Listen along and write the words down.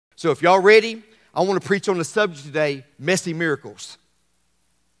So if y'all ready, I want to preach on the subject today, messy miracles.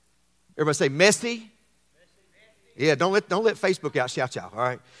 Everybody say messy. Yeah, don't let Facebook out shout y'all, all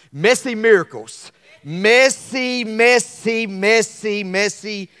right? Messy miracles. Messy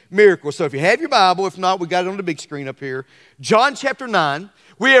miracles. So if you have your Bible, if not, we got it on the big screen up here. John chapter 9.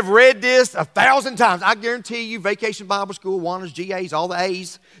 We have read this 1,000 times. I guarantee you, Vacation Bible School, Awanas, GAs, all the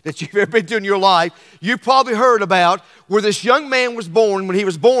A's that you've ever been to in your life, you've probably heard about where this young man was born. When he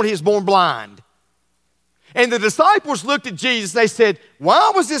was born blind. And the disciples looked at Jesus. They said,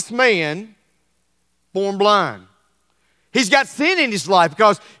 why was this man born blind? He's got sin in his life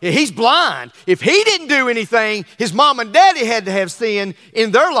because he's blind. If he didn't do anything, his mom and daddy had to have sin in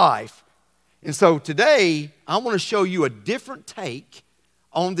their life. And so today, I want to show you a different take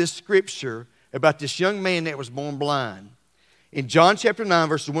on this scripture about this young man that was born blind. In John chapter 9,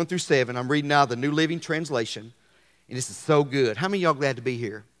 verses 1 through 7, I'm reading now the New Living Translation, and this is so good. How many of y'all glad to be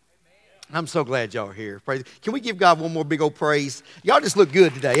here? I'm so glad y'all are here. Praise. Can we give God one more big old praise? Y'all just look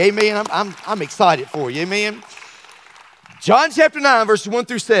good today. Amen. I'm excited for you. Amen. John chapter 9, verses 1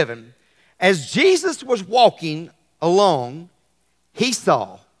 through 7. As Jesus was walking along, he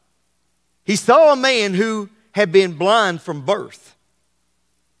saw a man who had been blind from birth.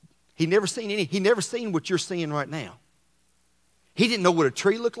 He never seen what you're seeing right now. He didn't know what a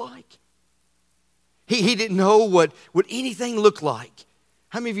tree looked like. He didn't know what anything looked like.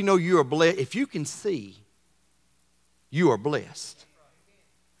 How many of you know you are blessed? If you can see, you are blessed.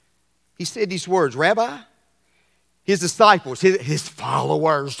 He said these words, Rabbi, his disciples, his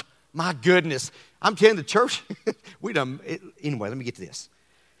followers, my goodness. I'm telling the church, anyway, let me get to this.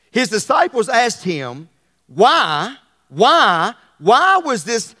 His disciples asked him, why was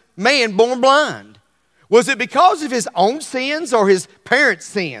this man born blind? Was it because of his own sins or his parents'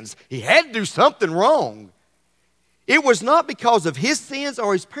 sins? He had to do something wrong. It was not because of his sins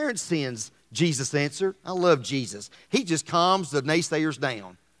or his parents' sins, Jesus answered. I love Jesus. He just calms the naysayers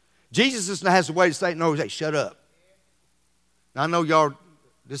down. Jesus just has a way to say, no, hey, shut up. Now, I know y'all,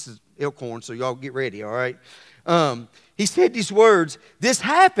 this is Elkhorn, so y'all get ready, all right? He said these words, this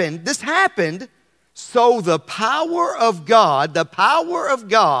happened so the power of God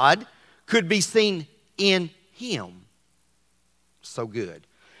could be seen in him. So good.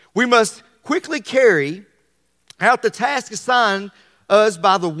 We must quickly carry out the task assigned us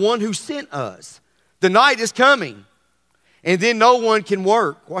by the one who sent us. The night is coming, and then no one can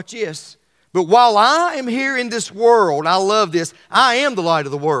work. Watch this. But while I am here in this world, I love this, I am the light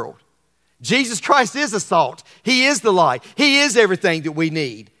of the world. Jesus Christ is the salt. He is the light. He is everything that we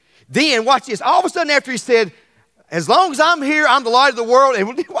need. Then, watch this. All of a sudden after he said, as long as I'm here, I'm the light of the world.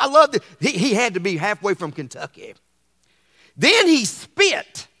 And I love this. He had to be halfway from Kentucky. Then he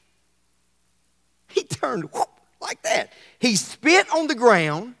spit. He turned like that. He spit on the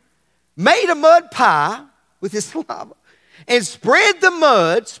ground, made a mud pie with his saliva, and spread the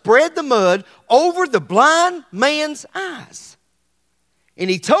mud over the blind man's eyes. And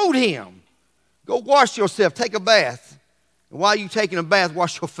he told him, go wash yourself, take a bath. And while you're taking a bath,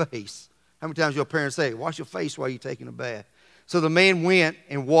 wash your face. How many times your parents say, wash your face while you're taking a bath? So the man went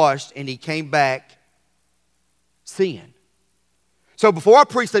and washed, and he came back seeing. So before I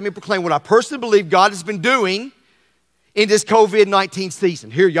preach, let me proclaim what I personally believe God has been doing in this COVID-19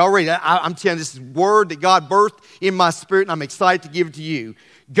 season. Here, y'all ready? I'm telling you, this is word that God birthed in my spirit, and I'm excited to give it to you.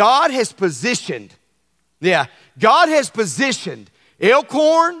 God has positioned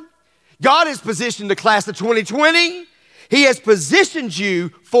Elkhorn. God has positioned the class of 2020. He has positioned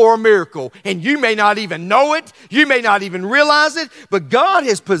you for a miracle, and you may not even know it. You may not even realize it, but God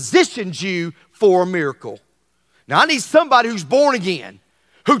has positioned you for a miracle. Now, I need somebody who's born again,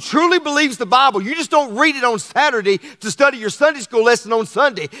 who truly believes the Bible. You just don't read it on Saturday to study your Sunday school lesson on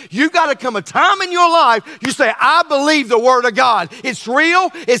Sunday. You got to come a time in your life you say, I believe the Word of God. It's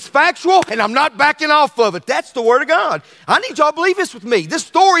real, it's factual, and I'm not backing off of it. That's the Word of God. I need y'all to believe this with me. This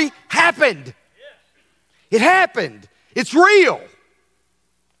story happened. It happened. It's real.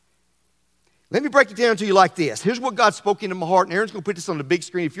 Let me break it down to you like this. Here's what God spoke into my heart, and Aaron's going to put this on the big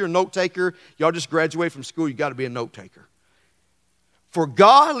screen. If you're a note taker, y'all just graduated from school, you got to be a note taker. For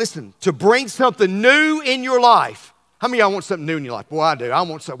God, listen, to bring something new in your life. How many of y'all want something new in your life? Boy, I do. I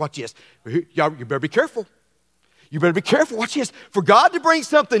want something. Watch this. Y'all, you better be careful. You better be careful. Watch this. For God to bring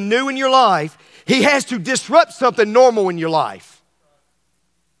something new in your life, He has to disrupt something normal in your life.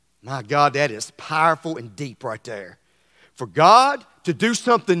 My God, that is powerful and deep right there. For God to do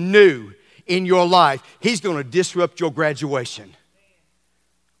something new in your life, He's going to disrupt your graduation.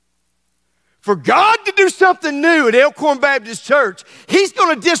 For God to do something new at Elkhorn Baptist Church, He's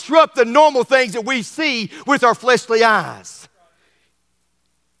going to disrupt the normal things that we see with our fleshly eyes.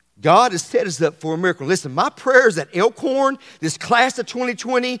 God has set us up for a miracle. Listen, my prayer is that Elkhorn, this class of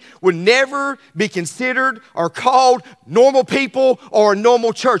 2020, would never be considered or called normal people or a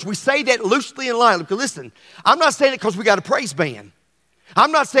normal church. We say that loosely and lightly. Because listen, I'm not saying it because we got a praise band.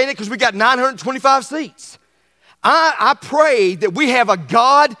 I'm not saying it because we got 925 seats. I pray that we have a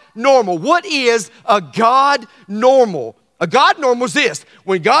God normal. What is a God normal? A God normal is this.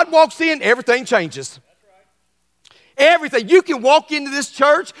 When God walks in, everything changes. Everything. You can walk into this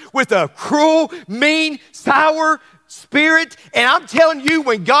church with a cruel, mean, sour spirit, and I'm telling you,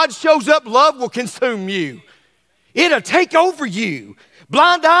 when God shows up, love will consume you. It'll take over you.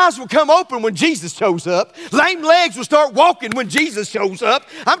 Blind eyes will come open when Jesus shows up. Lame legs will start walking when Jesus shows up.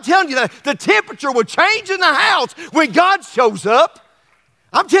 I'm telling you that the temperature will change in the house when God shows up.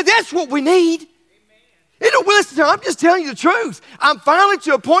 I'm telling you, that's what we need. Listen, I'm just telling you the truth. I'm finally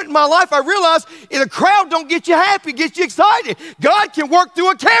to a point in my life I realize if a crowd don't get you happy, it gets you excited. God can work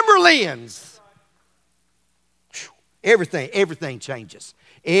through a camera lens. Everything changes.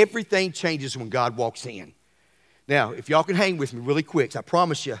 Everything changes when God walks in. Now, if y'all can hang with me really quick, I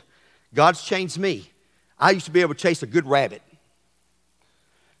promise you, God's changed me. I used to be able to chase a good rabbit.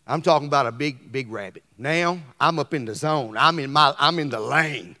 I'm talking about a big rabbit. Now, I'm up in the zone. I'm in the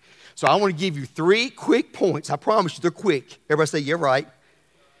lane. So I want to give you 3 quick points. I promise you they're quick. Everybody say, yeah, right.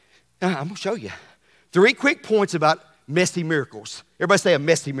 I'm going to show you. 3 quick points about messy miracles. Everybody say a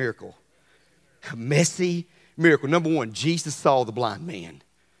messy miracle. A messy miracle. Number 1, Jesus saw the blind man.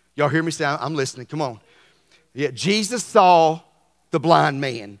 Y'all hear me say, I'm listening. Come on. Yeah, Jesus saw the blind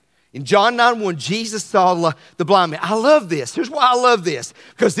man. In John 9:1, Jesus saw the blind man. I love this. Here's why I love this.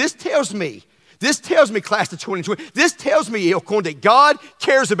 Because this tells me, class of 2020, this tells me, Elkhorn, that God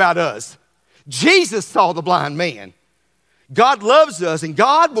cares about us. Jesus saw the blind man. God loves us, and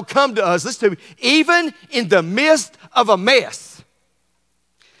God will come to us, listen to me, even in the midst of a mess.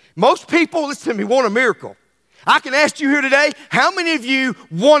 Most people, listen to me, want a miracle. I can ask you here today, how many of you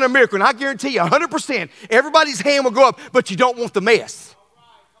want a miracle? And I guarantee you, 100%, everybody's hand will go up, but you don't want the mess.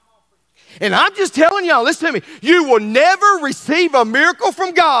 And I'm just telling y'all, listen to me, you will never receive a miracle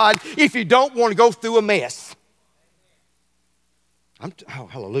from God if you don't want to go through a mess. Oh,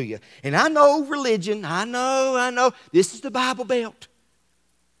 hallelujah. And I know religion, I know, this is the Bible Belt.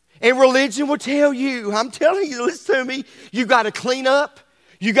 And religion will tell you, I'm telling you, listen to me, you got to clean up.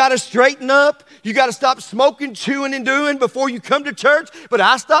 You got to straighten up. You got to stop smoking, chewing, and doing before you come to church. But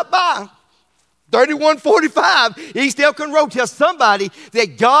I stopped by. 3145 East Elkhorn Road. Tell somebody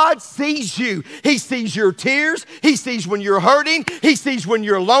that God sees you. He sees your tears. He sees when you're hurting. He sees when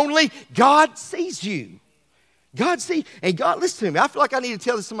you're lonely. God sees you. God sees. And God, listen to me. I feel like I need to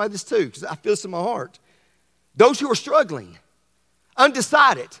tell somebody this too because I feel this in my heart. Those who are struggling,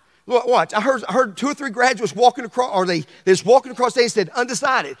 undecided. Watch, I heard 2 or 3 graduates walking across, or they just walking across there and said,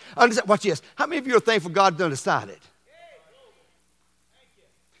 undecided. Watch this. How many of you are thankful God's undecided?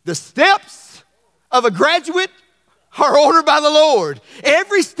 The steps of a graduate are ordered by the Lord.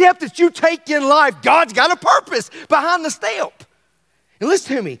 Every step that you take in life, God's got a purpose behind the step. And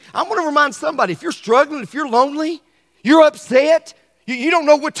listen to me. I want to remind somebody, if you're struggling, if you're lonely, you're upset, you don't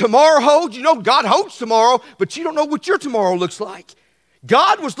know what tomorrow holds. You know God holds tomorrow, but you don't know what your tomorrow looks like.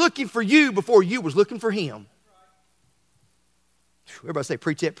 God was looking for you before you was looking for him. Everybody say,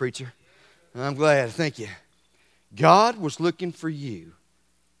 preach that, preacher. I'm glad. Thank you. God was looking for you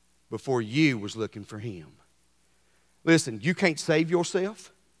before you was looking for him. Listen, you can't save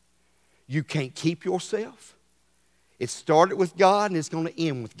yourself. You can't keep yourself. It started with God and it's going to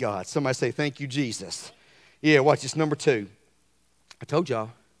end with God. Somebody say, thank you, Jesus. Yeah, watch this. Number 2. I told y'all.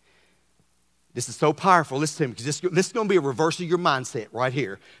 This is so powerful. Listen to me, because this is going to be a reverse of your mindset right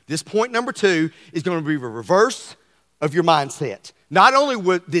here. This point number 2 is going to be a reverse of your mindset. Not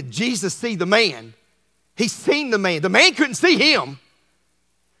only did Jesus see the man, he seen the man. The man couldn't see him,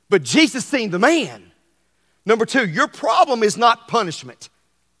 but Jesus seen the man. Number 2, your problem is not punishment.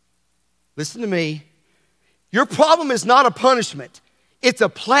 Listen to me. Your problem is not a punishment. It's a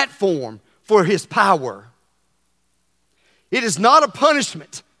platform for his power. It is not a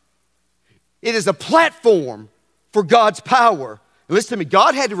punishment. It is a platform for God's power. And listen to me,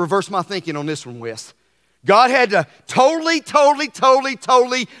 God had to reverse my thinking on this one, Wes. God had to totally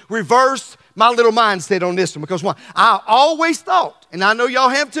reverse my little mindset on this one. Because why? I always thought, and I know y'all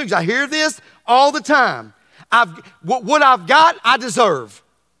have too, because I hear this all the time, what I've got, I deserve.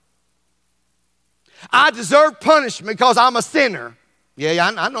 I deserve punishment because I'm a sinner.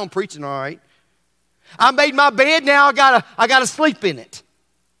 Yeah, I know I'm preaching all right. I made my bed, now I gotta sleep in it.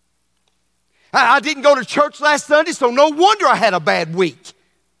 I didn't go to church last Sunday, so no wonder I had a bad week.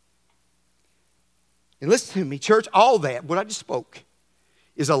 And listen to me, church, all that, what I just spoke,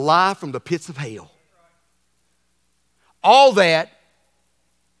 is a lie from the pits of hell. All that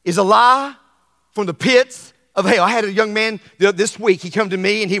is a lie from the pits of hell. I had a young man this week. He come to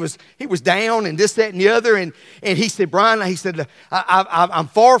me and he was down and this, that, and the other. And he said, Brian, he said, I'm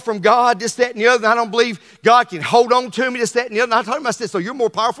far from God, this, that, and the other. And I don't believe God can hold on to me, this, that, and the other. And I told him, I said, so you're more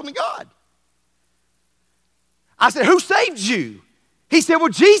powerful than God. I said, who saved you? He said, well,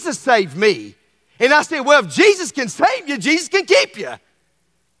 Jesus saved me. And I said, well, if Jesus can save you, Jesus can keep you.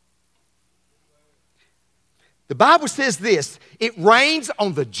 The Bible says this, it rains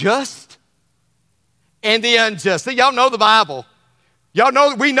on the just and the unjust. See, y'all know the Bible. Y'all know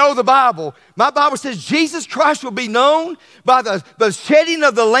that we know the Bible. My Bible says Jesus Christ will be known by the shedding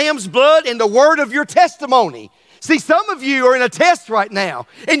of the Lamb's blood and the word of your testimony. See, some of you are in a test right now,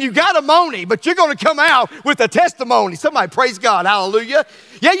 and you got a money, but you're going to come out with a testimony. Somebody praise God, hallelujah.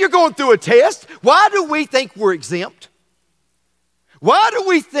 Yeah, you're going through a test. Why do we think we're exempt? Why do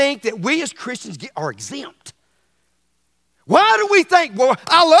we think that we as Christians are exempt? Why do we think, well,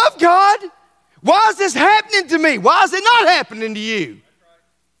 I love God. Why is this happening to me? Why is it not happening to you?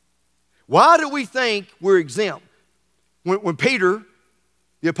 Why do we think we're exempt? When Peter,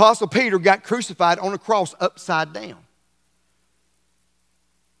 the Apostle Peter, got crucified on a cross upside down.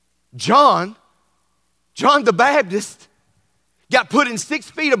 John the Baptist, got put in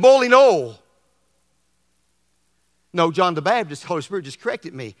 6 feet of boiling oil. No, John the Baptist, Holy Spirit just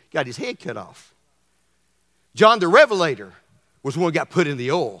corrected me, got his head cut off. John the Revelator was one who got put in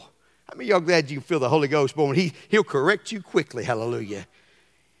the oil. How many of y'all glad you can feel the Holy Ghost? Boy, he'll correct you quickly, hallelujah.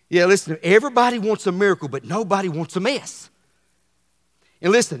 Yeah, listen, everybody wants a miracle, but nobody wants a mess.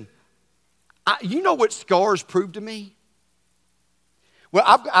 And listen, you know what scars prove to me? Well,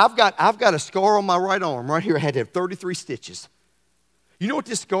 I've got a scar on my right arm. Right here, I had to have 33 stitches. You know what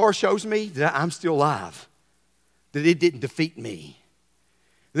this scar shows me? That I'm still alive. That it didn't defeat me.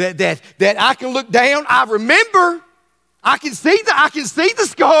 That I can look down. I remember. I can see the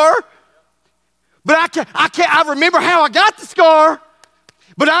scar. But I remember how I got the scar.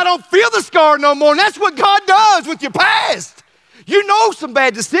 But I don't feel the scar no more. And that's what God does with your past. You know some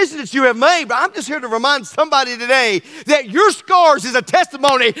bad decisions that you have made, but I'm just here to remind somebody today that your scars is a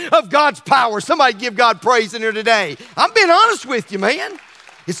testimony of God's power. Somebody give God praise in here today. I'm being honest with you, man.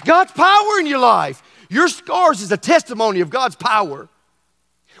 It's God's power in your life. Your scars is a testimony of God's power.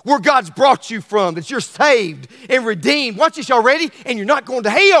 Where God's brought you from, that you're saved and redeemed. Watch this, y'all ready? And you're not going to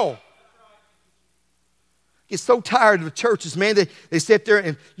hell. Get so tired of the churches, man. They sit there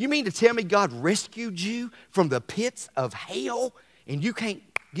and, you mean to tell me God rescued you from the pits of hell and you can't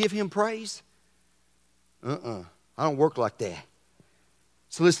give him praise? I don't work like that.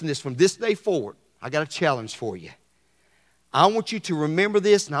 So listen to this. From this day forward, I got a challenge for you. I want you to remember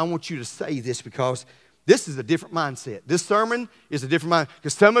this and I want you to say this because this is a different mindset. This sermon is a different mindset.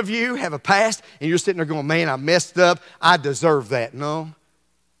 Because some of you have a past and you're sitting there going, man, I messed up. I deserve that. No.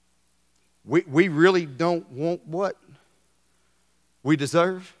 We really don't want what we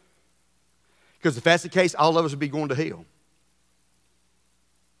deserve. Because if that's the case, all of us would be going to hell.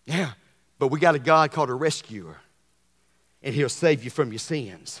 Yeah, but we got a God called a rescuer. And he'll save you from your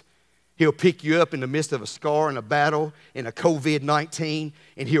sins. He'll pick you up in the midst of a scar and a battle and a COVID-19,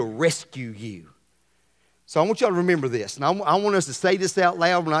 and he'll rescue you. So I want y'all to remember this. And I want us to say this out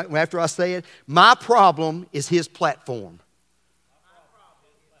loud after I say it. My problem is his platform.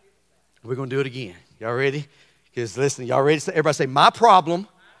 We're going to do it again. Y'all ready? Because listen, y'all ready? Everybody say, my problem.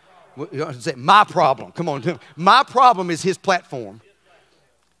 Say, my problem. Come on. My problem is his platform.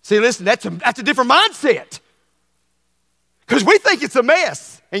 See, listen, that's a different mindset. Because we think it's a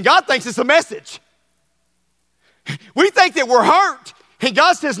mess, and God thinks it's a message. We think that we're hurt, and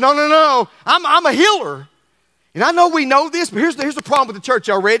God says, no, I'm a healer. And I know we know this, but here's the problem with the church.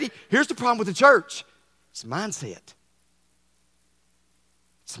 Y'all ready? Here's the problem with the church. It's mindset.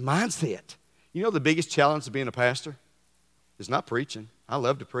 It's mindset. You know the biggest challenge of being a pastor is not preaching. I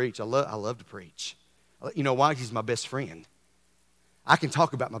love to preach. I love to preach. You know why? He's my best friend. I can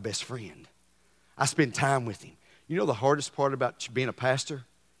talk about my best friend. I spend time with him. You know the hardest part about being a pastor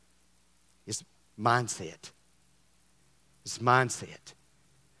is mindset. It's mindset.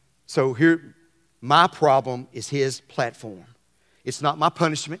 So here, my problem is his platform. It's not my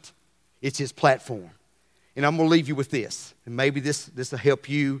punishment. It's his platform. And I'm going to leave you with this. And maybe this will help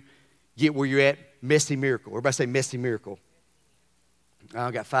you get where you're at. Messy miracle. Everybody say messy miracle.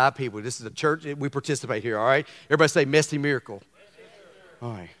 I got 5 people. This is a church. We participate here, all right? Everybody say messy miracle.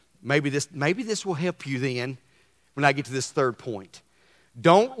 All right. Maybe this will help you then when I get to this third point.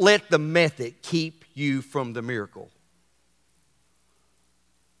 Don't let the method keep you from the miracle.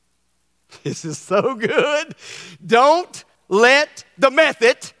 This is so good. Don't let the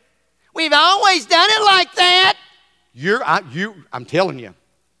method. We've always done it like that. I'm telling you.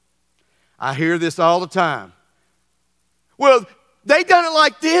 I hear this all the time. Well, they done it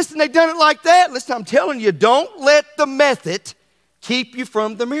like this and they done it like that. Listen, I'm telling you, don't let the method keep you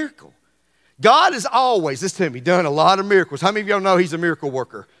from the miracle. God has always, listen to me, done a lot of miracles. How many of y'all know He's a miracle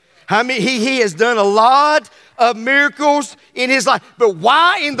worker? How many? He has done a lot of miracles in His life. But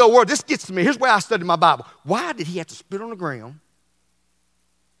why in the world? This gets to me. Here's where I studied my Bible. Why did He have to spit on the ground,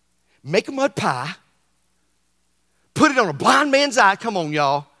 make a mud pie, put it on a blind man's eye? Come on,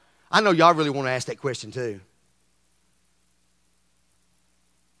 y'all. I know y'all really want to ask that question too.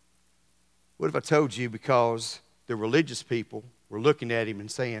 What if I told you because the religious people were looking at Him and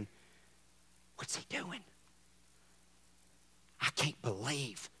saying, what's He doing? I can't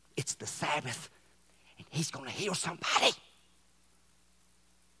believe it's the Sabbath and He's going to heal somebody.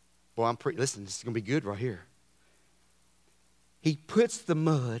 Boy, listen, this is going to be good right here. He puts the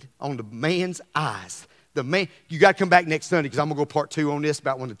mud on the man's eyes. The man, you got to come back next Sunday because I'm going to go part 2 on this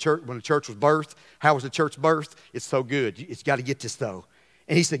about when the church was birthed. How was the church birthed? It's so good. It's got to get this though.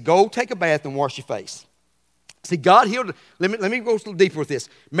 And He said, go take a bath and wash your face. See, God healed. Let me go a little deeper with this.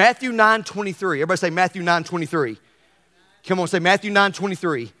 Matthew 9:23. Everybody say Matthew 9:23. Come on, say Matthew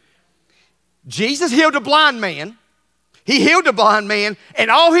 9:23. Jesus healed a blind man. He healed a blind man,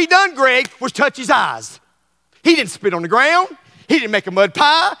 and all He done, Greg, was touch his eyes. He didn't spit on the ground. He didn't make a mud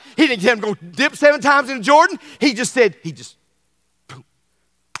pie. He didn't tell him to go dip 7 times in the Jordan. He just boom,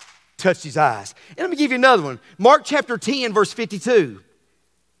 touched his eyes. And let me give you another one. Mark chapter 10, verse 52.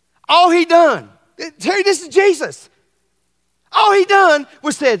 All He done, Terry, this is Jesus. All He done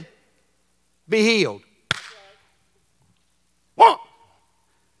was said, be healed. What?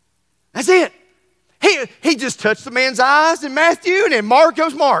 That's it. He just touched the man's eyes in Matthew, and in Mark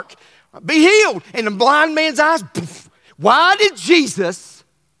goes Mark. Be healed. And the blind man's eyes, poof. Why did Jesus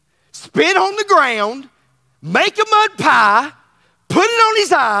spit on the ground, make a mud pie, put it on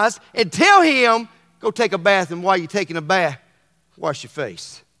his eyes, and tell him, go take a bath, and while you're taking a bath, wash your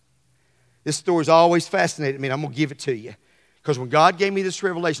face? This story's always fascinated me, and I'm going to give it to you. Because when God gave me this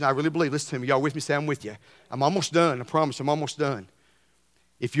revelation, I really believe, listen to me, y'all with me, say I'm with you. I'm almost done, I promise, I'm almost done.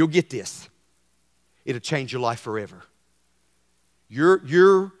 If you'll get this, it'll change your life forever. Your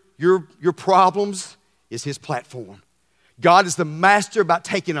problems is His platform. God is the master about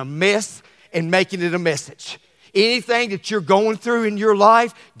taking a mess and making it a message. Anything that you're going through in your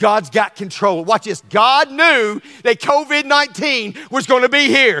life, God's got control. Watch this. God knew that COVID-19 was going to be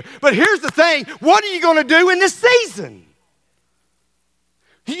here. But here's the thing. What are you going to do in this season?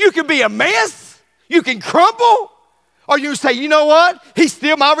 You can be a mess. You can crumble. Or you say, you know what? He's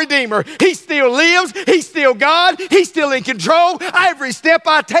still my Redeemer. He still lives. He's still God. He's still in control. Every step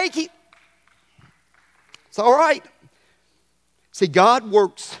I take, it's all right. See, God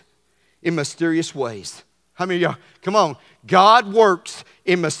works in mysterious ways. How many of y'all? Come on. God works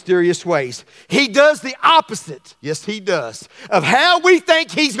in mysterious ways. He does the opposite. Yes, He does. Of how we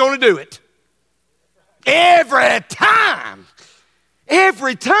think He's going to do it. Every time.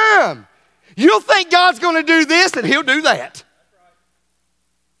 Every time. You'll think God's going to do this and He'll do that.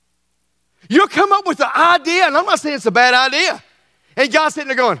 You'll come up with an idea, and I'm not saying it's a bad idea. And God's sitting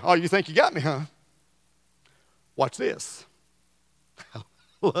there going, oh, you think you got me, huh? Watch this. I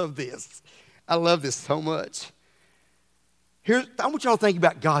love this. I love this so much. I want y'all to think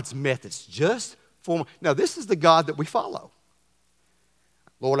about God's methods just for, now this is the God that we follow.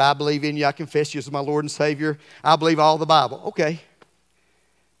 Lord, I believe in you. I confess you as my Lord and Savior. I believe all the Bible. Okay.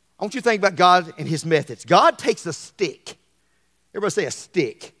 I want you to think about God and His methods. God takes a stick. Everybody say a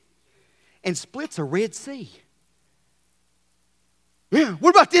stick. And splits a Red Sea. Yeah.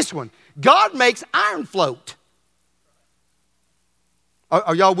 What about this one? God makes iron float.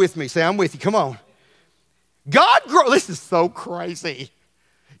 Are y'all with me? Say, I'm with you. Come on. This is so crazy.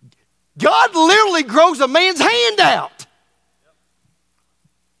 God literally grows a man's hand out.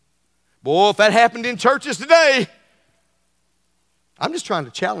 Boy, if that happened in churches today, I'm just trying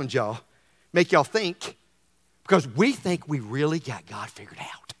to challenge y'all, make y'all think, because we think we really got God figured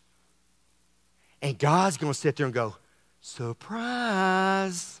out. And God's going to sit there and go,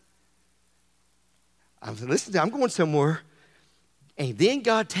 surprise. I'm going somewhere. And then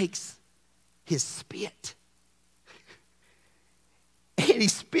God takes His spit. And He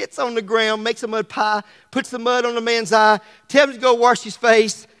spits on the ground, makes a mud pie, puts the mud on the man's eye, tells him to go wash his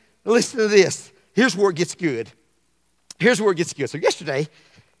face. Listen to this. Here's where it gets good. Here's where it gets good. So yesterday,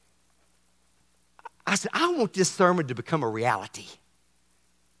 I said, I want this sermon to become a reality.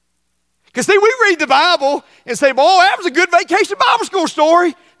 Because see, we read the Bible and say, boy, that was a good vacation Bible school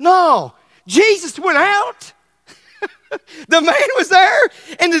story. No, Jesus went out. The man was there,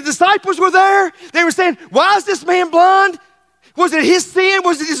 and the disciples were there. They were saying, why is this man blind? Was it his sin?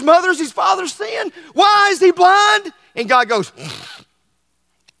 Was it his mother's, his father's sin? Why is he blind? And God goes,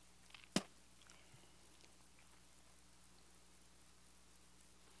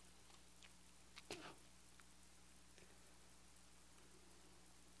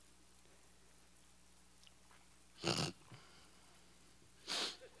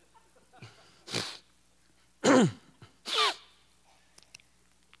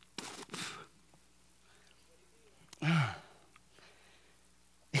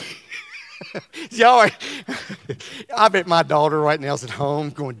 y'all, I bet my daughter right now is at home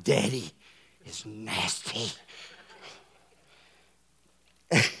going, Daddy is nasty.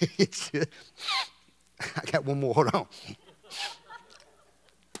 I got one more, hold on.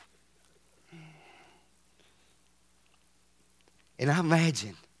 And I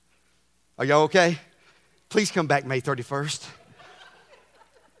imagine, are y'all okay? Please come back May 31st.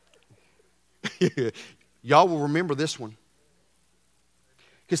 Y'all will remember this one.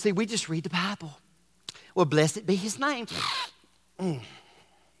 Because, see, we just read the Bible. Well, blessed be his name.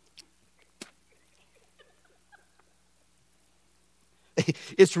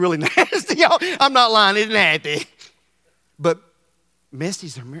 It's really nasty, y'all. I'm not lying, it's nasty. But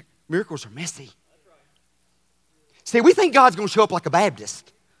miracles are messy. See, we think God's going to show up like a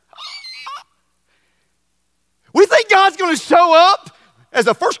Baptist. We think God's going to show up as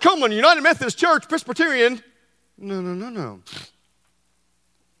a First Cumberland United Methodist Church Presbyterian. No.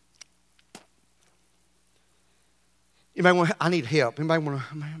 Anybody want? I need help. Anybody want to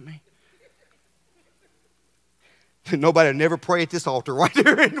help me? Nobody would never pray at this altar right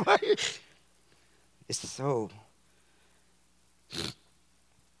there. It's so.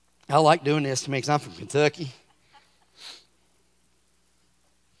 I like doing this to me because I'm from Kentucky.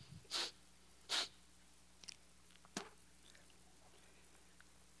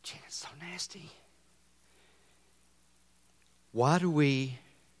 It's so nasty. Why do we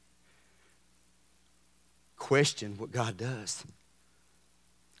question what God does?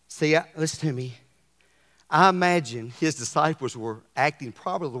 See, listen to me. I imagine his disciples were acting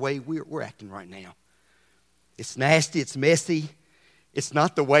probably the way we're acting right now. It's nasty, it's messy. It's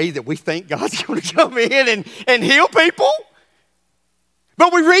not the way that we think God's going to come in and heal people.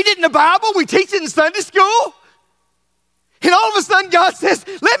 But we read it in the Bible, we teach it in Sunday school. And all of a sudden God says,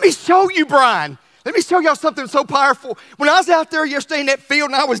 let me show you, Brian. Let me show y'all something so powerful. When I was out there yesterday in that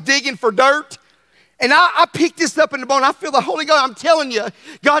field and I was digging for dirt, and I picked this up in the bone. I feel the Holy Ghost. I'm telling you.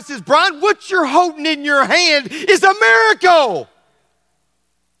 God says, Brian, what you're holding in your hand is a miracle.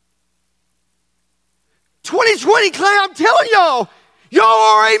 2020, Clay, I'm telling y'all, y'all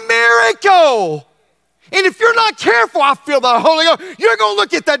are a miracle. And if you're not careful, I feel the Holy Ghost, you're going to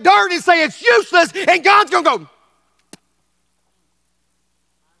look at the dirt and say it's useless, and God's going to go.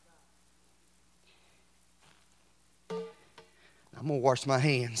 I'm going to wash my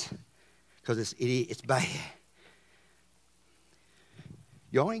hands. Because it's bad.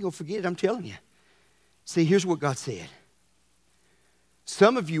 Y'all ain't going to forget it, I'm telling you. See, here's what God said.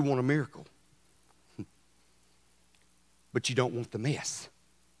 Some of you want a miracle, but you don't want the mess.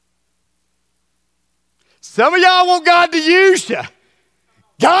 Some of y'all want God to use you.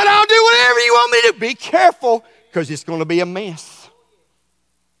 God, I'll do whatever you want me to. Be careful, because it's going to be a mess.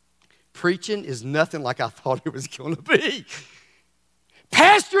 Preaching is nothing like I thought it was going to be.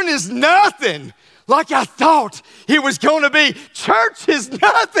 Pastoring is nothing like I thought it was going to be. Church is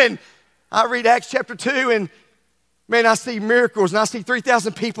nothing. I read Acts chapter 2 and man, I see miracles and I see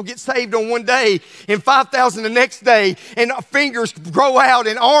 3,000 people get saved on one day and 5,000 the next day and fingers grow out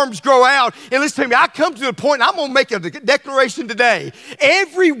and arms grow out. And listen to me, I come to the point, I'm going to make a declaration today.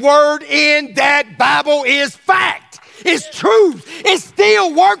 Every word in that Bible is fact. It's truth. It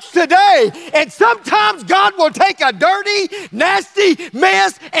still works today. And sometimes God will take a dirty, nasty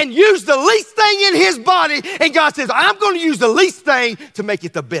mess and use the least thing in his body. And God says, I'm going to use the least thing to make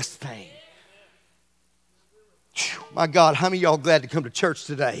it the best thing. Whew, my God, how many of y'all glad to come to church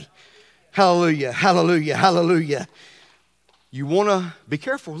today? Hallelujah, hallelujah, hallelujah. You want to be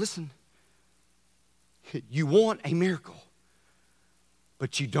careful. Listen. You want a miracle,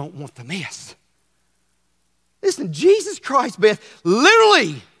 but you don't want the mess. Listen, Jesus Christ, Beth,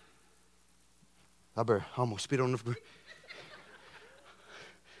 literally, I better almost spit on the,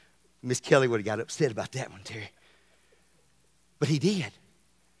 Miss Kelly would have got upset about that one, Terry. But he did.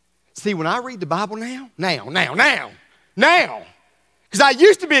 See, when I read the Bible now, because I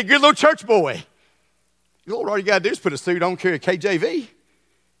used to be a good little church boy. Lord, all you got to do is put a suit on, carry a KJV,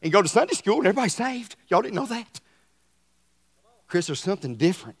 and go to Sunday school, and everybody's saved. Y'all didn't know that. Chris, there's something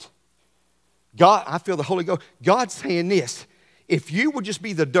different God, I feel the Holy Ghost. God's saying this. If you would just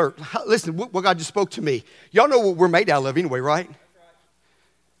be the dirt. Listen, what God just spoke to me. Y'all know what we're made out of anyway, right?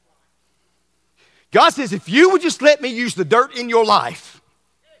 God says, if you would just let me use the dirt in your life,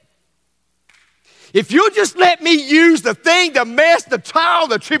 if you just let me use the thing, the mess, the trial,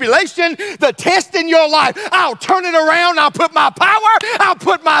 the tribulation, the test in your life, I'll turn it around, I'll put my power, I'll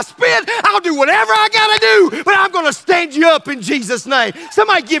put my spin, I'll do whatever I gotta do, but I'm gonna stand you up in Jesus' name.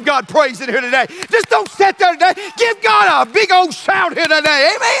 Somebody give God praise in here today. Just don't sit there today. Give God a big old shout here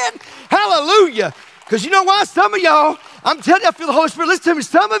today. Amen. Hallelujah. Because you know why? Some of y'all, I'm telling you, I feel the Holy Spirit. Listen to me.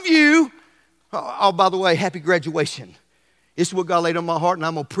 Some of you, oh, by the way, happy graduation. This is what God laid on my heart, and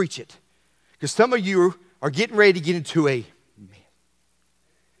I'm gonna preach it. Because some of you are getting ready to get into a mess.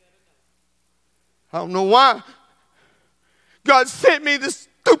 I don't know why God sent me this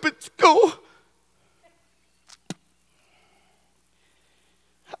stupid school.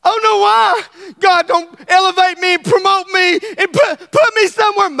 I don't know why God don't elevate me and promote me and put me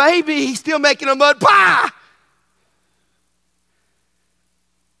somewhere. Maybe He's still making a mud pie.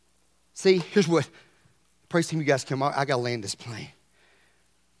 See, here's what. Praise Him, you guys come on. I got to land this plane.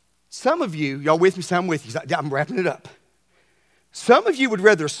 Some of you, y'all with me? So I'm with you. I'm wrapping it up. Some of you would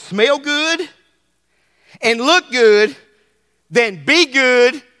rather smell good and look good than be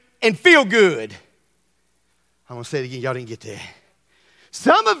good and feel good. I'm going to say it again. Y'all didn't get that.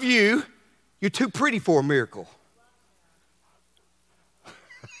 Some of you, you're too pretty for a miracle.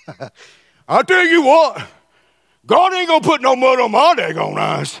 I'll tell you what, God ain't going to put no mud on my daggone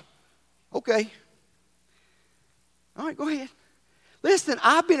eyes. Okay. All right, go ahead. Listen,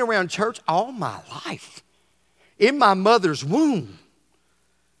 I've been around church all my life. In my mother's womb.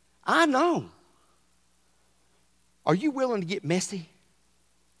 I know. Are you willing to get messy?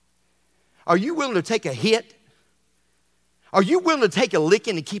 Are you willing to take a hit? Are you willing to take a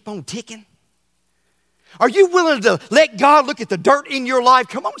licking and keep on ticking? Are you willing to let God look at the dirt in your life?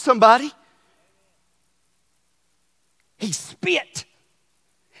 Come on, somebody. He spit.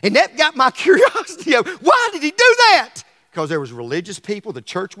 And that got my curiosity. Why did He do that? Because there was religious people. The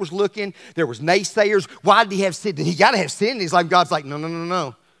church was looking. There was naysayers. Why did He have sin? Did He got to have sin in His life? God's like,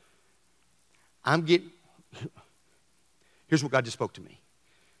 no. Here's what God just spoke to me.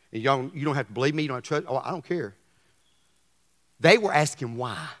 And y'all, you don't have to believe me. You don't have to trust. Oh, I don't care. They were asking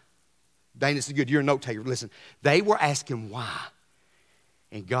why. Dane, this is good. You're a note taker. Listen. They were asking why.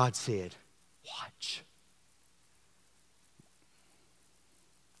 And God said, watch.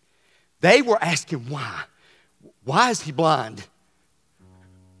 They were asking why. Why is he blind?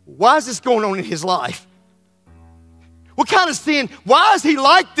 Why is this going on in his life? What kind of sin? Why is he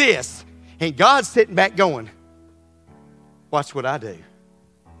like this? And God's sitting back going, watch what I do.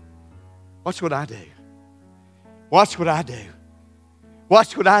 Watch what I do. Watch what I do.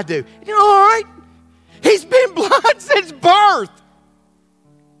 Watch what I do. You know, all right? He's been blind since birth.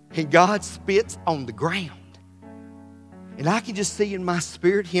 And God spits on the ground. And I can just see in my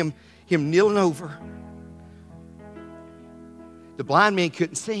spirit him kneeling over. The blind man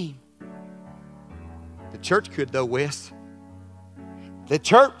couldn't see him. The church could though, Wes. The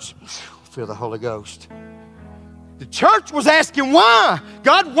church, feel the Holy Ghost. The church was asking why.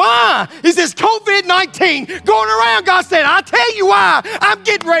 God, why is this COVID-19 going around? God said, I'll tell you why. I'm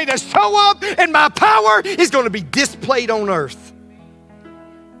getting ready to show up and my power is going to be displayed on earth.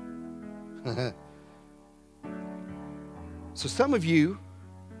 So some of you,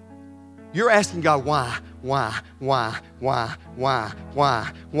 you're asking God, why, God?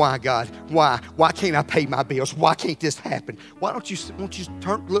 Why can't I pay my bills? Why can't this happen? Won't you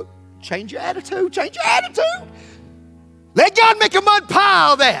change your attitude? Change your attitude. Let God make a mud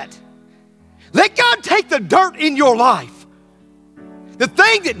pie of that. Let God take the dirt in your life. The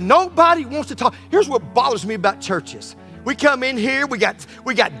thing that nobody wants to talk. Here's what bothers me about churches. We come in here, we got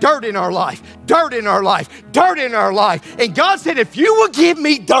dirt in our life, dirt in our life, dirt in our life. And God said, if you will give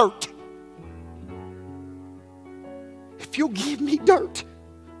me dirt, if you'll give me dirt,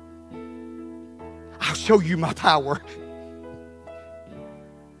 I'll show you my power.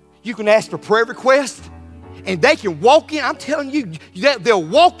 You can ask for prayer requests, and they can walk in. I'm telling you, they'll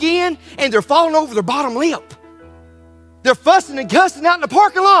walk in, and they're falling over their bottom lip. They're fussing and cussing out in the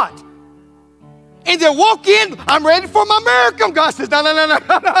parking lot. And they'll walk in, I'm ready for my miracle. God says, no.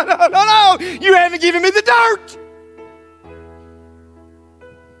 You haven't given me the dirt.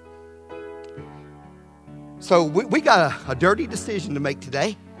 So we got a dirty decision to make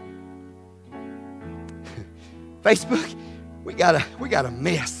today. Facebook, we got a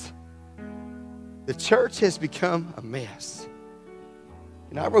mess. The church has become a mess.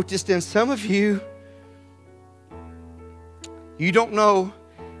 And I wrote this down. Some of you, you don't know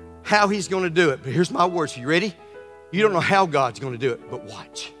how he's going to do it. But here's my words. You ready? You don't know how God's going to do it, but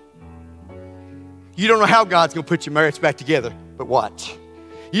watch. You don't know how God's going to put your marriage back together, but watch.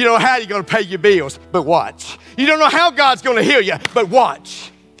 You don't know how you're going to pay your bills, but watch. You don't know how God's going to heal you, but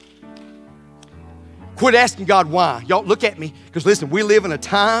watch. Quit asking God why. Y'all look at me, because listen, we live in a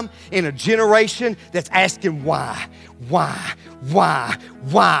time, in a generation that's asking why.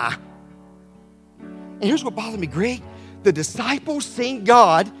 And here's what bothered me, Greg. The disciples seen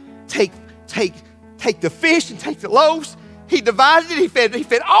God take the fish and take the loaves. He divided it. He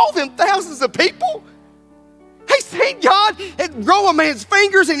fed all them thousands of people. They seen God grow a man's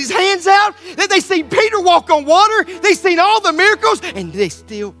fingers and his hands out. They seen Peter walk on water. They seen all the miracles, and they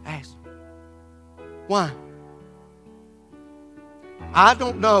still ask, why? I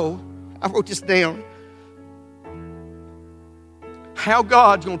don't know. I wrote this down. How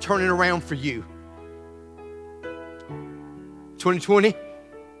God's going to turn it around for you. 2020?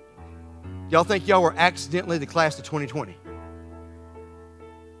 Y'all think y'all were accidentally the class of 2020?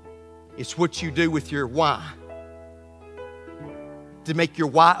 It's what you do with your why to make your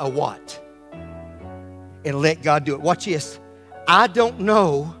why a what and let God do it. Watch this. I don't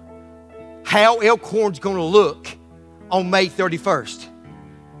know how Elkhorn's going to look on May 31st.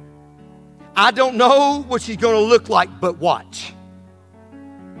 I don't know what she's going to look like, but watch.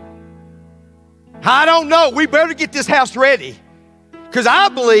 I don't know. We better get this house ready. Because I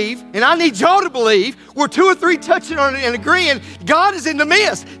believe, and I need y'all to believe, where two or three touching on it and agreeing, God is in the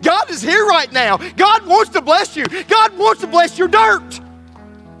midst. God is here right now. God wants to bless you. God wants to bless your dirt.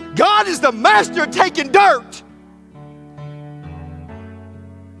 God is the master of taking dirt.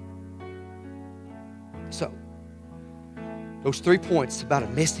 So, those 3 points about a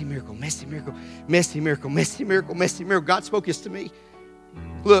messy miracle, messy miracle, messy miracle, messy miracle, messy miracle. God spoke this to me.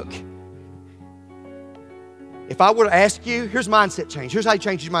 Look. If I were to ask you, here's mindset change. Here's how you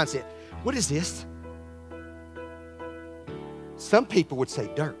change your mindset. What is this? Some people would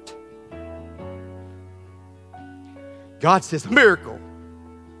say dirt. God says a miracle.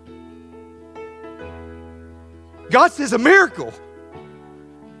 God says a miracle.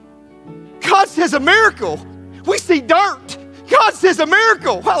 God says a miracle. We see dirt. God says a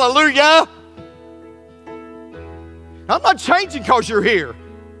miracle. Hallelujah. I'm not changing because you're here.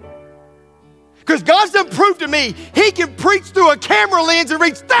 Because God's done proved to me He can preach through a camera lens and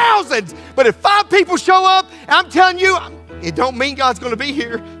reach thousands. But if 5 people show up, I'm telling you, it don't mean God's going to be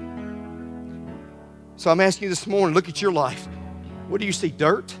here. So I'm asking you this morning, look at your life. What do you see,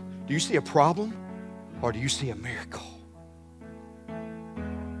 dirt? Do you see a problem? Or do you see a miracle?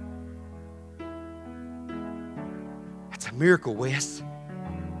 That's a miracle, Wes.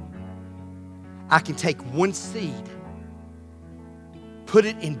 I can take one seed, put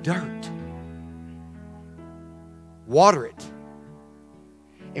it in dirt, water it,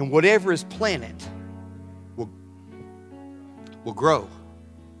 and whatever is planted will grow.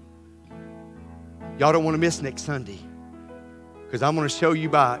 Y'all don't want to miss next Sunday, because I'm going to show you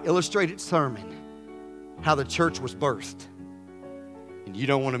by illustrated sermon how the church was birthed, and you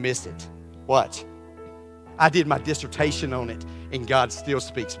don't want to miss it. Watch. I did my dissertation on it, and God still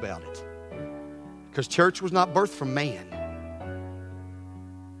speaks about it, because church was not birthed from man.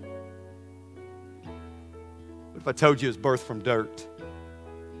 If I told you it was birthed from dirt.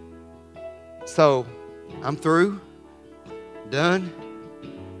 So, I'm through, done.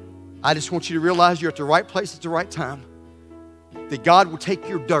 I just want you to realize you're at the right place at the right time. That God will take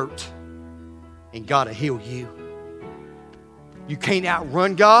your dirt and God will heal you. You can't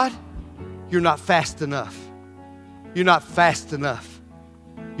outrun God. You're not fast enough. You're not fast enough.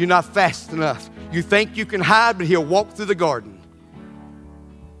 You're not fast enough. You think you can hide, but He'll walk through the garden.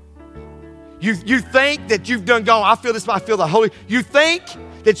 You think that you've done gone, I feel this, I feel the Holy. You think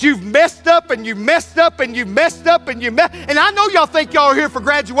that you've messed up and you messed up and you messed up and you messed. And I know y'all think y'all are here for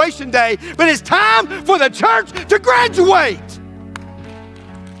graduation day, but it's time for the church to graduate.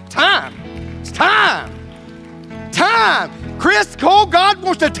 Time. It's time. Time. Chris Cole, God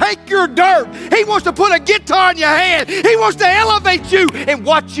wants to take your dirt. He wants to put a guitar in your hand. He wants to elevate you and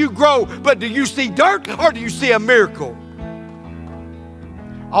watch you grow. But do you see dirt or do you see a miracle?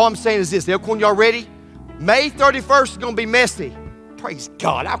 All I'm saying is this. Elkhorn, y'all ready? May 31st is going to be messy. Praise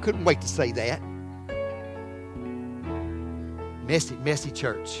God. I couldn't wait to say that. Messy, messy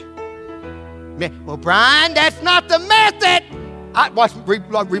church. Well, Brian, that's not the method.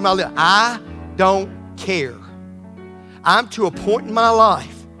 Read my lips. I don't care. I'm to a point in my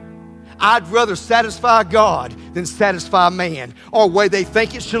life, I'd rather satisfy God than satisfy man, or the way they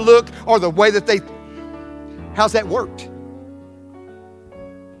think it should look, or the way that they... How's that worked?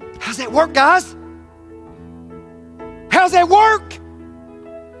 How's that work, guys? How's that work?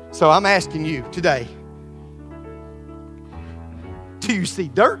 So I'm asking you today, do you see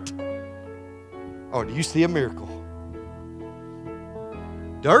dirt or do you see a miracle?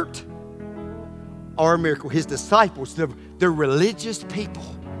 Dirt or a miracle? His disciples, the religious people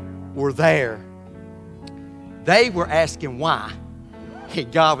were there. They were asking why.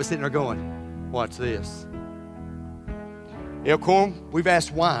 And God was sitting there going, watch this. Elkhorn, we've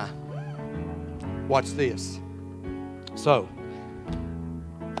asked why. Watch this. So,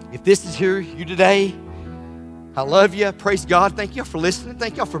 if this is here, you today, I love you. Praise God. Thank you for listening.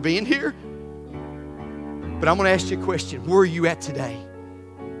 Thank y'all for being here. But I'm going to ask you a question. Where are you at today?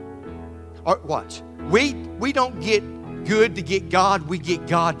 All right, watch. We don't get good to get God. We get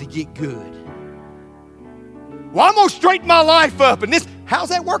God to get good. Well, I'm going to straighten my life up. And how's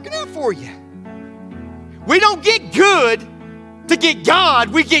that working out for you? We don't get good to get God.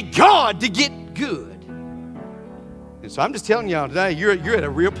 We get God to get good. And so I'm just telling y'all today, you're at a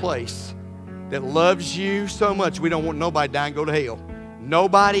real place that loves you so much. We don't want nobody to die and go to hell.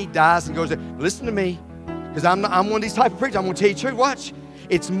 Nobody dies and goes there. Listen to me, because I'm one of these type of preachers. I'm going to tell you the truth. Watch.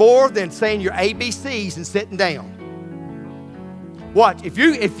 It's more than saying your ABCs and sitting down. Watch. If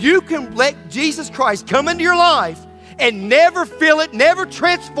you can let Jesus Christ come into your life and never feel it, never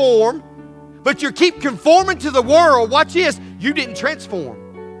transform, but you keep conforming to the world, watch this, you didn't transform.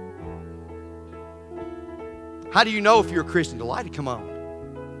 How do you know if you're a Christian? The light will come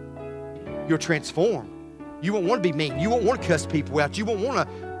on. You'll transform. You won't want to be mean. You won't want to cuss people out. You won't want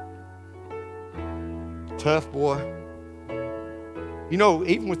to. Tough boy. You know,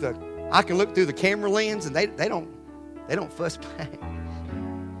 even with I can look through the camera lens and they don't fuss back.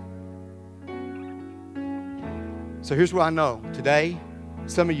 So here's what I know. Today,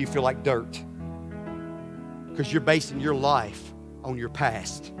 some of you feel like dirt because you're basing your life on your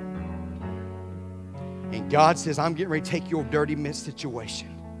past. And God says, I'm getting ready to take your dirty situation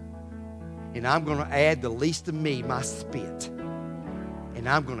and I'm going to add the least of me, my spit. And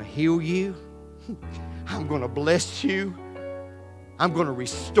I'm going to heal you. I'm going to bless you. I'm going to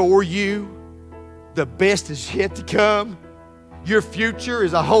restore you. The best is yet to come. Your future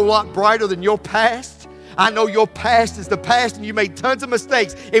is a whole lot brighter than your past. I know your past is the past and you made tons of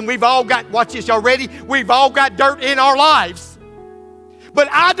mistakes. And we've all got, watch this, y'all ready? We've all got dirt in our lives. But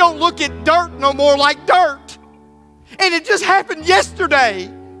I don't look at dirt no more like dirt. And it just happened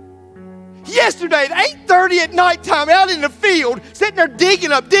yesterday. Yesterday at 8:30 at nighttime out in the field, sitting there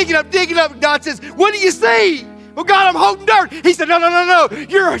digging up. And God says, what do you see? Well, God, I'm holding dirt. He said, no.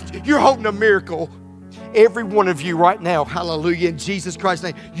 You're holding a miracle. Every one of you right now, hallelujah, in Jesus Christ's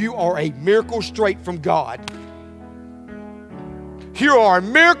name, you are a miracle straight from God. You are a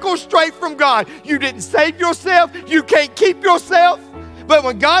miracle straight from God. You didn't save yourself. You can't keep yourself. But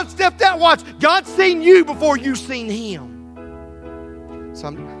when God stepped out, watch, God seen you before you seen Him. So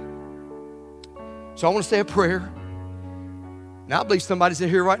I want to say a prayer. Now, I believe somebody's in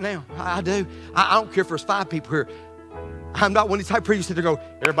here right now. I do. I don't care if there's 5 people here. I'm not one of these type of preachers that go,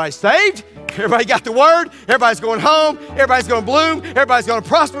 everybody's saved, everybody got the word, everybody's going home, everybody's going to bloom, everybody's going to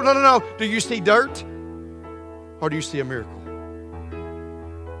prosper. No. Do you see dirt or do you see a miracle?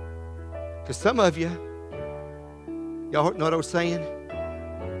 Because some of you, y'all know what I was saying?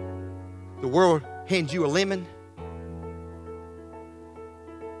 The world hands you a lemon.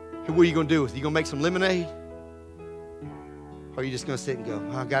 And what are you going to do with it? You going to make some lemonade? Or are you just going to sit and go,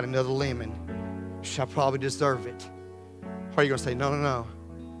 I got another lemon. I probably deserve it. Or are you going to say, no.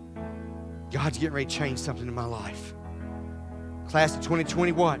 God's getting ready to change something in my life. Class of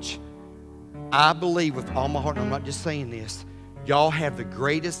 2020, watch. I believe with all my heart, and I'm not just saying this, y'all have the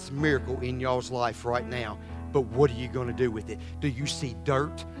greatest miracle in y'all's life right now. But what are you going to do with it? Do you see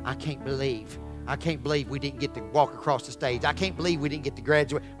dirt? I can't believe we didn't get to walk across the stage. I can't believe we didn't get to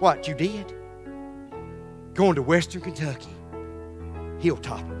graduate. What, you did? Going to Western Kentucky.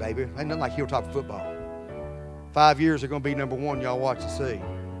 Hilltopper, baby. Ain't nothing like Hilltopper football. 5 years, they're going to be number 1. Y'all watch and see.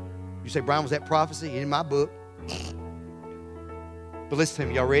 You say, Brian, was that prophecy? In my book. But listen to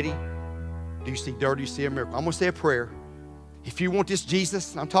me. Y'all ready? Do you see dirt or do you see a miracle? I'm going to say a prayer. If you want this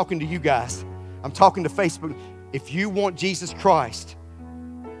Jesus, I'm talking to you guys. I'm talking to Facebook. If you want Jesus Christ,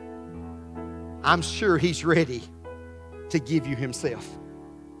 I'm sure He's ready to give you Himself.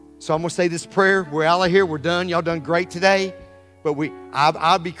 So I'm going to say this prayer. We're out of here. We're done. Y'all done great today. But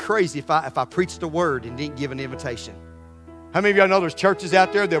I'd be crazy if I preached the word and didn't give an invitation. How many of y'all know there's churches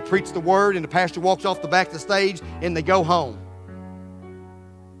out there, they'll preach the word and the pastor walks off the back of the stage and they go home?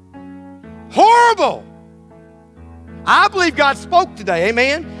 Horrible! I believe God spoke today,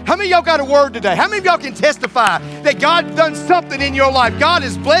 amen? How many of y'all got a word today? How many of y'all can testify that God's done something in your life? God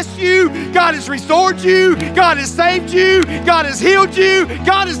has blessed you. God has restored you. God has saved you. God has healed you.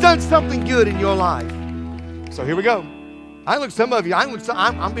 God has done something good in your life. So here we go. I look at some of you, I'm going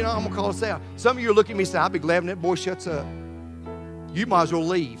to call this out. Some of you are looking at me and saying, I'll be glad when that boy shuts up. You might as well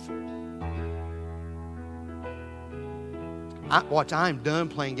leave. I'm done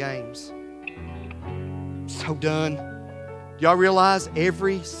playing games. So done. Do y'all realize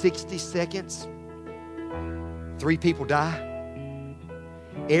every 60 seconds, 3 people die?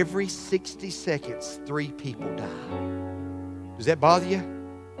 Every 60 seconds, 3 people die. Does that bother you?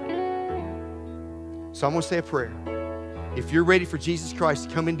 So I'm going to say a prayer. If you're ready for Jesus Christ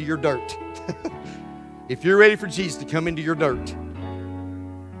to come into your dirt, if you're ready for Jesus to come into your dirt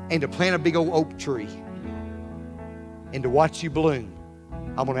and to plant a big old oak tree and to watch you bloom,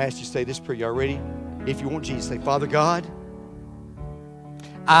 I'm going to ask you to say this prayer. Y'all ready? If you want Jesus, say, Father God,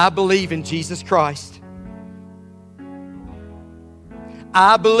 I believe in Jesus Christ.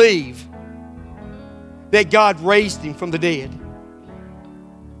 I believe that God raised him from the dead.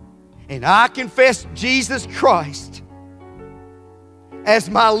 And I confess Jesus Christ as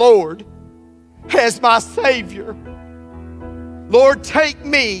my Lord, as my Savior. Lord, take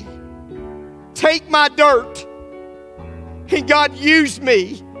me, take my dirt, and God, use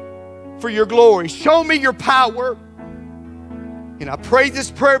me for your glory. Show me your power. And I pray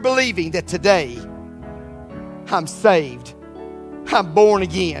this prayer believing that today I'm saved, I'm born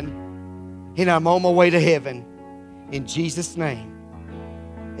again, and I'm on my way to heaven. In Jesus' name,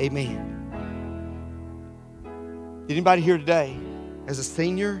 amen. Did anybody here today, as a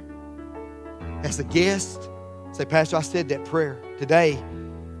senior, as a guest, say, Pastor, I said that prayer. Today,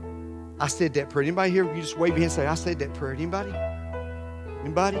 I said that prayer. Anybody here, you just wave your hand and say, I said that prayer. Anybody?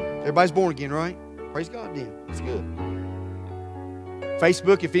 Anybody? Everybody's born again, right? Praise God then. It's good.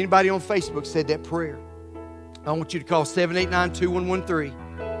 Facebook, if anybody on Facebook said that prayer, I want you to call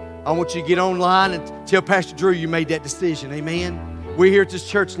 789-2113. I want you to get online and tell Pastor Drew you made that decision. Amen. We here at this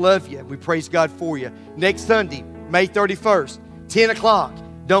church love you. We praise God for you. Next Sunday, May 31st, 10 o'clock.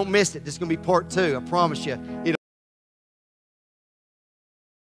 Don't miss it. This is going to be part 2. I promise you.